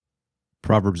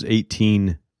Proverbs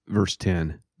 18, verse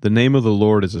 10. The name of the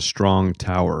Lord is a strong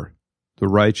tower. The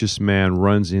righteous man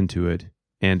runs into it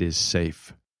and is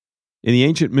safe. In the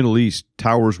ancient Middle East,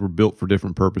 towers were built for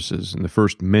different purposes, and the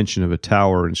first mention of a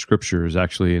tower in Scripture is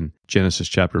actually in Genesis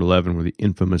chapter 11, where the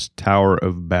infamous Tower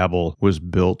of Babel was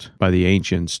built by the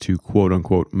ancients to,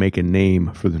 quote-unquote, make a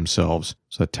name for themselves.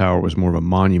 So that tower was more of a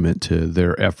monument to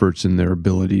their efforts and their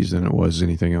abilities than it was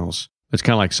anything else. It's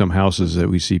kind of like some houses that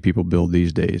we see people build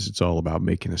these days. It's all about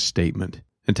making a statement.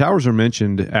 And towers are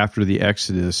mentioned after the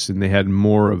Exodus, and they had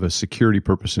more of a security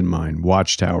purpose in mind.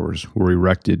 Watchtowers were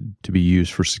erected to be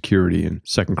used for security. In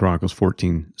 2 Chronicles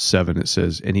 14:7, it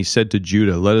says, "And he said to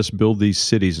Judah, let us build these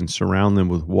cities and surround them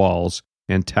with walls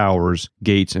and towers,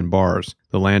 gates and bars.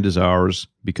 The land is ours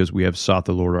because we have sought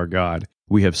the Lord our God.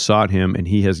 We have sought him, and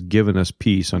he has given us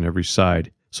peace on every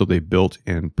side." So they built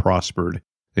and prospered.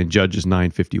 In Judges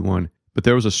 9:51, "But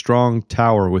there was a strong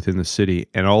tower within the city,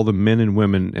 and all the men and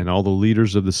women and all the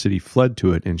leaders of the city fled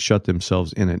to it and shut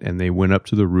themselves in it, and they went up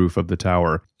to the roof of the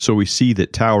tower." So we see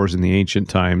that towers in the ancient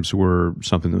times were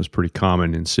something that was pretty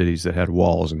common in cities that had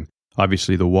walls, and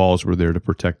obviously the walls were there to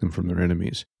protect them from their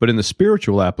enemies. But in the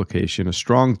spiritual application, a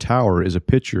strong tower is a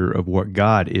picture of what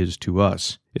God is to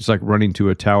us. It's like running to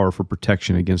a tower for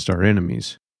protection against our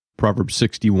enemies. Proverbs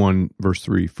 61, verse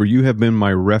 3, "For you have been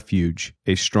my refuge,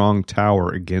 a strong tower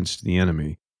against the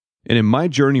enemy." And in my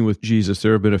journey with Jesus,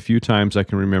 there have been a few times I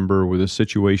can remember where the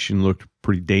situation looked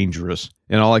pretty dangerous,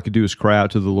 and all I could do is cry out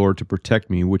to the Lord to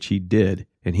protect me, which he did,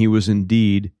 and he was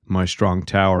indeed my strong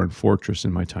tower and fortress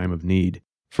in my time of need.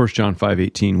 1 John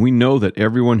 5:18, "We know that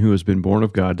everyone who has been born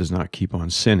of God does not keep on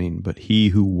sinning, but he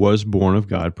who was born of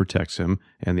God protects him,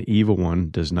 and the evil one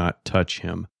does not touch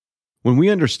him." When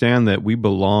we understand that we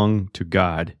belong to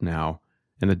God now,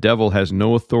 and the devil has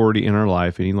no authority in our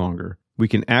life any longer, we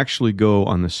can actually go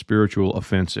on the spiritual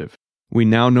offensive. We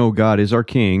now know God is our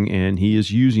King, and he is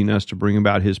using us to bring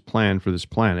about his plan for this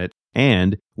planet,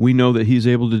 and we know that he's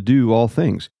able to do all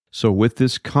things. So with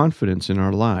this confidence in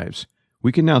our lives,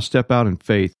 we can now step out in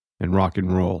faith and rock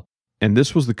and roll. And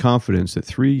this was the confidence that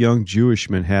 3 young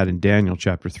Jewish men had in Daniel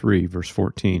chapter 3, verse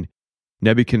 14.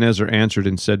 Nebuchadnezzar answered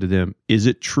and said to them, "Is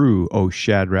it true, O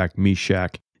Shadrach,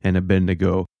 Meshach, and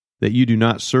Abednego, that you do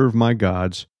not serve my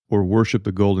gods or worship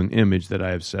the golden image that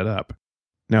I have set up?"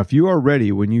 Now, if you are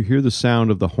ready when you hear the sound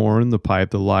of the horn, the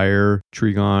pipe, the lyre,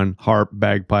 trigon, harp,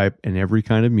 bagpipe, and every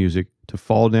kind of music, to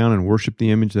fall down and worship the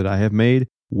image that I have made,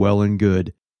 well and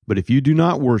good. But if you do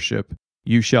not worship,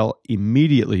 you shall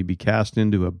immediately be cast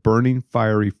into a burning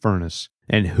fiery furnace.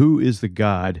 And who is the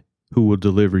God who will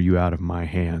deliver you out of my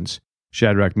hands?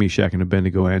 Shadrach, Meshach, and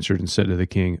Abednego answered and said to the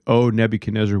king, "O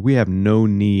Nebuchadnezzar, we have no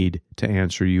need to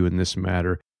answer you in this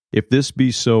matter. If this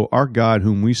be so, our God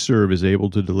whom we serve is able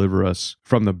to deliver us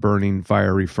from the burning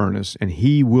fiery furnace, and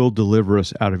he will deliver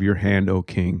us out of your hand, O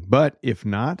king. But if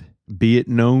not, be it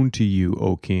known to you,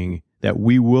 O king, that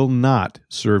we will not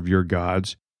serve your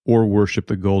gods or worship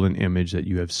the golden image that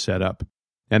you have set up."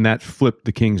 And that flipped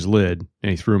the king's lid, and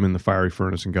he threw him in the fiery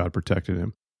furnace, and God protected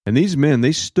him. And these men,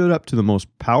 they stood up to the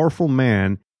most powerful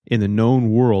man in the known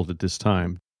world at this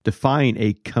time, defying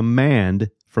a command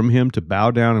from him to bow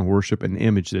down and worship an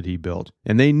image that he built.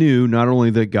 And they knew not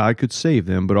only that God could save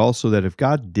them, but also that if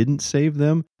God didn't save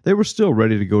them, they were still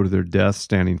ready to go to their death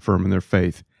standing firm in their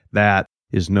faith. That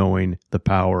is knowing the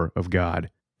power of God.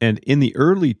 And in the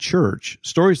early church,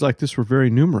 stories like this were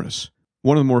very numerous.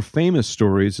 One of the more famous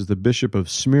stories is the bishop of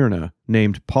Smyrna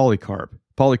named Polycarp.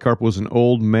 Polycarp was an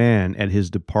old man at his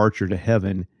departure to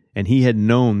heaven, and he had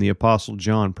known the Apostle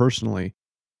John personally.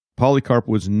 Polycarp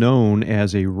was known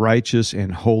as a righteous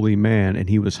and holy man, and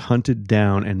he was hunted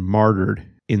down and martyred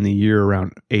in the year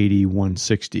around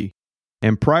Ep.116.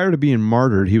 And prior to being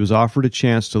martyred, he was offered a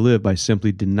chance to live by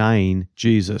simply denying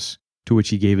Jesus, to which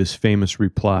he gave his famous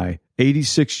reply,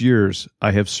 86 years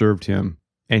I have served him,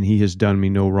 and he has done me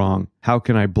no wrong. How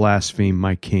can I blaspheme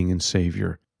my King and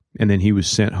Savior? And then he was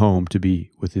sent home to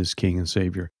be with his King and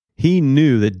Savior. He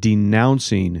knew that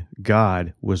denouncing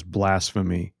God was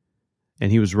blasphemy,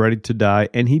 and he was ready to die,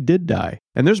 and he did die.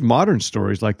 And there's modern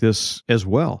stories like this as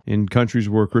well in countries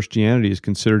where Christianity is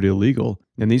considered illegal,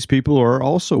 and these people are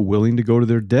also willing to go to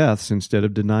their deaths instead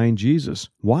of denying Jesus.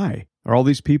 Why? Are all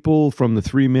these people from the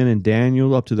 3 men in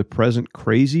Daniel up to the present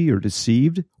crazy or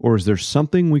deceived? Or is there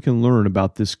something we can learn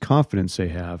about this confidence they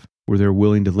have where they're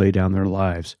willing to lay down their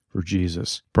lives for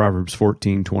Jesus? Proverbs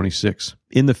 14:26.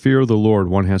 In the fear of the Lord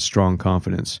one has strong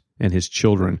confidence, and his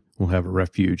children will have a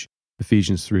refuge.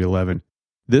 Ephesians 3:11.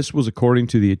 This was according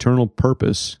to the eternal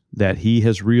purpose that he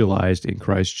has realized in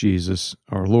Christ Jesus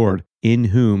our Lord, in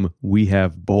whom we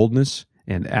have boldness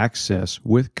and access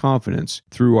with confidence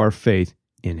through our faith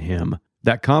in him.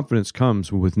 That confidence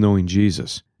comes with knowing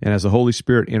Jesus. And as the Holy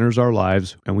Spirit enters our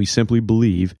lives and we simply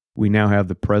believe, we now have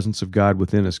the presence of God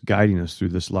within us guiding us through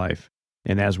this life.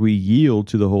 And as we yield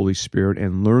to the Holy Spirit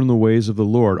and learn the ways of the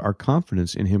Lord, our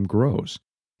confidence in Him grows.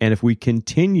 And if we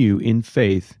continue in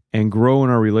faith and grow in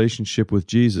our relationship with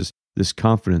Jesus, this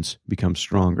confidence becomes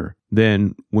stronger.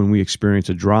 Then, when we experience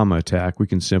a drama attack, we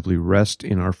can simply rest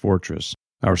in our fortress,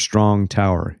 our strong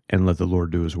tower, and let the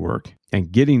Lord do His work.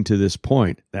 And getting to this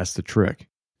point, that's the trick.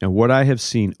 And what I have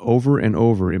seen over and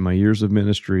over in my years of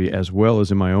ministry, as well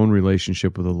as in my own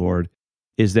relationship with the Lord,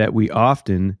 is that we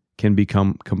often can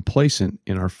become complacent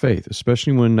in our faith,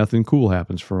 especially when nothing cool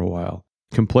happens for a while.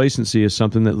 Complacency is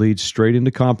something that leads straight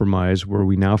into compromise, where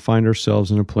we now find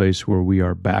ourselves in a place where we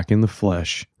are back in the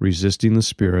flesh, resisting the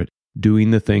Spirit,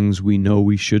 doing the things we know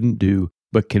we shouldn't do,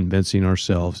 but convincing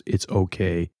ourselves it's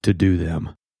okay to do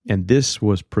them. And this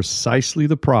was precisely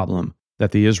the problem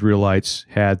that the Israelites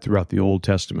had throughout the Old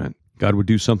Testament. God would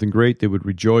do something great, they would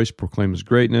rejoice, proclaim His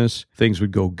greatness, things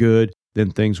would go good,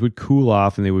 then things would cool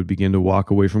off and they would begin to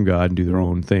walk away from God and do their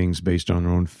own things based on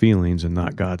their own feelings and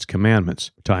not God's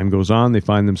commandments. Time goes on, they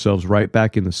find themselves right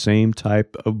back in the same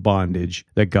type of bondage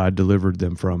that God delivered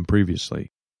them from previously.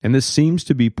 And this seems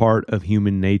to be part of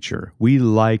human nature. We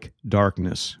like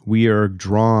darkness. We are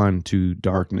drawn to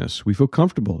darkness. We feel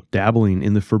comfortable dabbling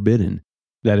in the forbidden.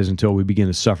 That is until we begin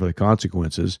to suffer the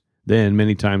consequences. Then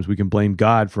many times we can blame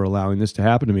God for allowing this to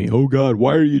happen to me. Oh God,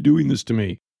 why are you doing this to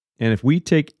me? And if we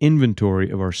take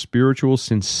inventory of our spiritual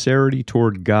sincerity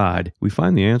toward God, we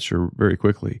find the answer very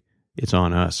quickly. It's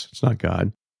on us. It's not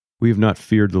God. We have not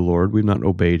feared the Lord. We've not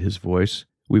obeyed His voice.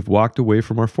 We've walked away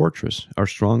from our fortress, our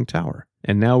strong tower.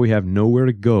 And now we have nowhere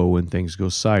to go when things go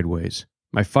sideways.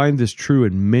 I find this true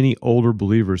in many older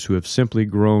believers who have simply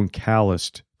grown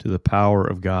calloused to the power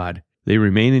of God. They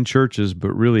remain in churches,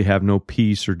 but really have no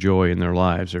peace or joy in their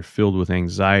lives. They're filled with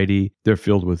anxiety. They're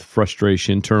filled with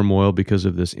frustration, turmoil because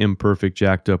of this imperfect,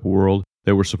 jacked up world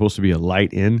that we're supposed to be a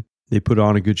light in. They put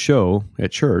on a good show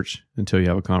at church until you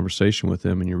have a conversation with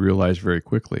them and you realize very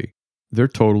quickly they're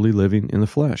totally living in the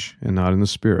flesh and not in the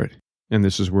Spirit. And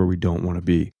this is where we don't want to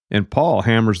be. And Paul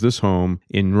hammers this home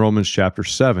in Romans chapter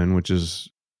 7, which is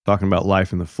talking about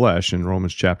life in the flesh, and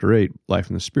Romans chapter 8, life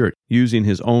in the Spirit, using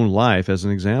his own life as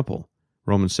an example.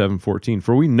 Romans 7:14,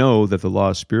 for we know that the law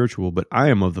is spiritual, but I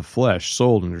am of the flesh,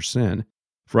 sold under sin.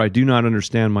 For I do not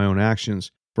understand my own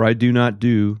actions. For I do not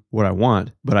do what I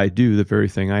want, but I do the very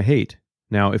thing I hate.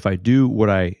 Now, if I do what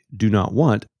I do not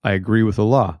want, I agree with the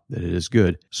law that it is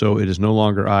good. So it is no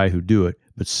longer I who do it,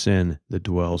 but sin that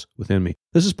dwells within me.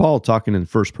 This is Paul talking in the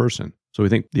first person. So we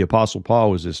think the Apostle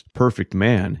Paul was this perfect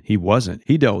man. He wasn't.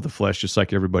 He dealt with the flesh just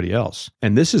like everybody else.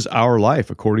 And this is our life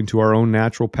according to our own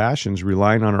natural passions,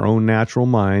 relying on our own natural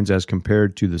minds as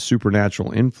compared to the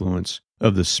supernatural influence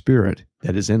of the Spirit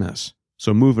that is in us.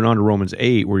 So moving on to Romans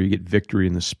 8, where you get victory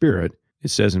in the Spirit, it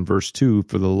says in verse 2,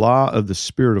 for the law of the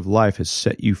Spirit of life has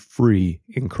set you free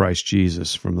in Christ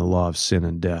Jesus from the law of sin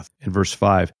and death. In verse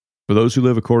 5, for those who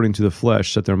live according to the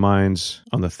flesh set their minds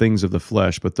on the things of the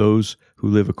flesh, but those who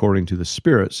live according to the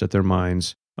Spirit set their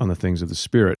minds on the things of the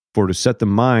Spirit. For to set the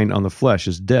mind on the flesh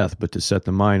is death, but to set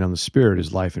the mind on the Spirit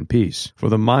is life and peace. For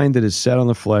the mind that is set on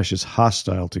the flesh is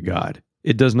hostile to God.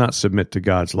 It does not submit to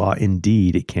God's law.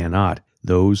 Indeed, it cannot.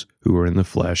 Those who are in the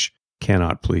flesh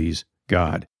cannot please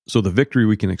God. So the victory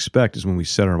we can expect is when we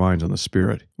set our minds on the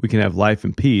Spirit. We can have life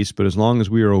and peace, but as long as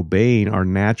we are obeying our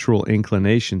natural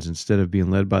inclinations instead of being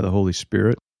led by the Holy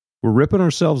Spirit, we're ripping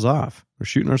ourselves off. We're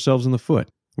shooting ourselves in the foot.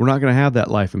 We're not going to have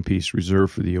that life and peace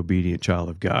reserved for the obedient child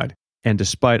of God. And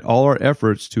despite all our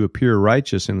efforts to appear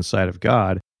righteous in the sight of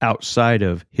God, outside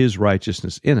of His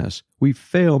righteousness in us, we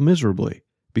fail miserably.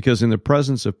 Because in the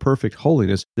presence of perfect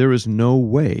holiness, there is no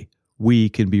way we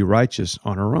can be righteous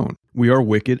on our own. We are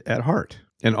wicked at heart.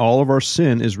 And all of our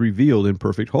sin is revealed in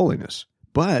perfect holiness.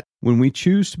 But when we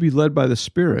choose to be led by the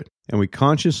Spirit and we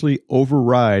consciously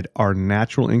override our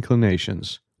natural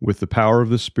inclinations with the power of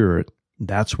the Spirit,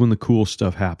 that's when the cool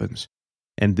stuff happens.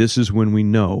 And this is when we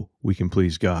know we can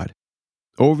please God.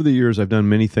 Over the years, I've done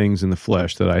many things in the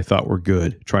flesh that I thought were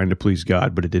good, trying to please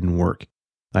God, but it didn't work.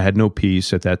 I had no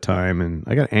peace at that time, and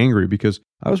I got angry because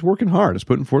I was working hard. I was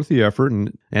putting forth the effort,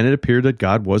 and it appeared that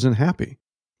God wasn't happy.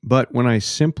 But when I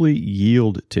simply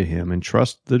yield to Him and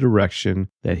trust the direction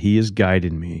that He has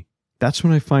guided me, that's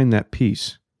when I find that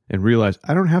peace and realize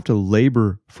I don't have to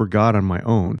labor for God on my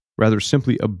own. Rather,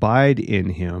 simply abide in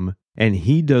Him, and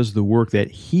He does the work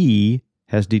that He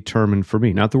has determined for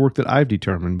me. Not the work that I've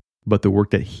determined, but the work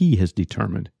that He has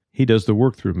determined. He does the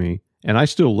work through me, and I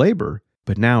still labor,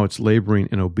 but now it's laboring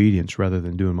in obedience rather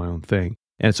than doing my own thing.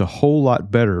 And it's a whole lot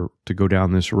better to go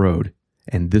down this road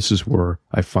and this is where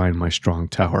I find my strong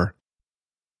tower.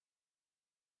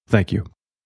 Thank you.